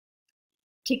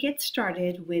To get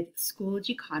started with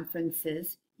Schoology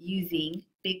Conferences using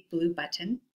Big Blue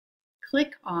button,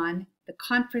 click on the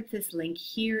Conferences link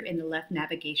here in the left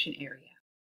navigation area.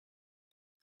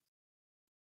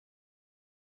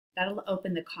 That'll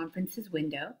open the Conferences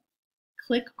window.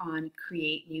 Click on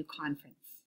Create New Conference.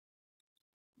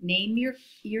 Name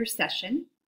your session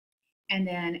and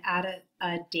then add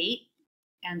a date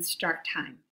and start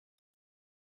time.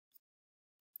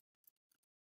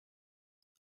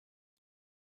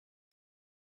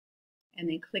 And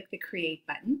then click the Create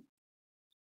button.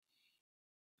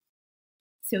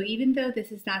 So even though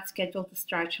this is not scheduled to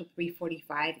start till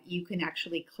 3:45, you can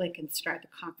actually click and start the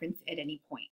conference at any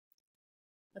point.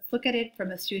 Let's look at it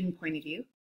from a student point of view.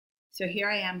 So here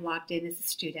I am logged in as a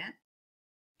student.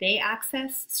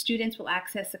 Students will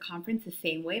access the conference the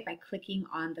same way by clicking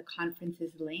on the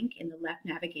conferences link in the left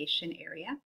navigation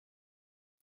area.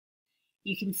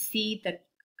 You can see the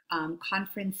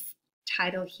conference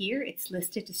title here. It's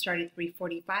listed to start at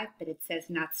 3:45, but it says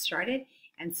not started,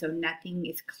 and so nothing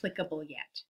is clickable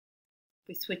yet. If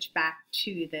we switch back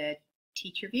to the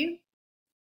teacher view,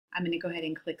 I'm going to go ahead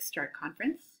and click Start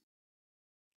Conference.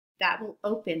 That will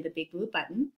open the Big Blue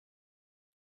button.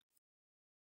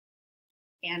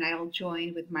 And I'll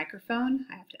join with microphone.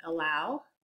 I have to allow.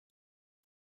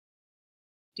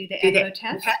 Do the echo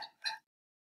test.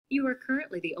 You are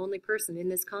currently the only person in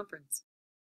this conference.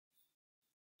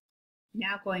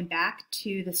 Now going back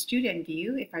to the student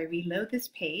view, if I reload this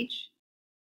page,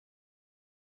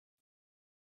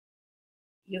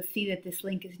 you'll see that this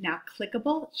link is now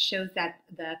clickable. It shows that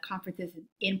the conference is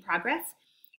in progress.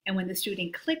 And when the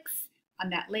student clicks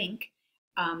on that link,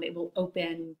 it will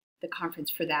open the conference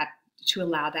for that to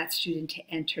allow that student to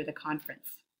enter the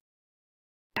conference.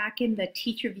 Back in the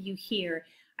teacher view here,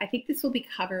 I think this will be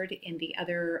covered in the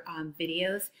other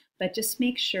videos, but just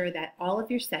make sure that all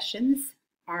of your sessions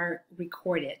are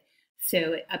recorded.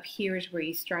 So up here is where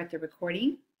you start the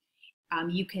recording.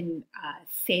 You can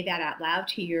say that out loud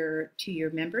to your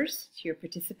members, to your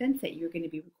participants, that you're going to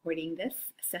be recording this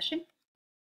session.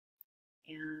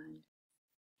 And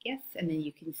yes, and then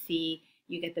you can see,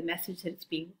 you get the message that it's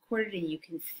being recorded, and you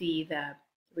can see the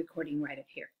recording right up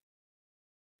here.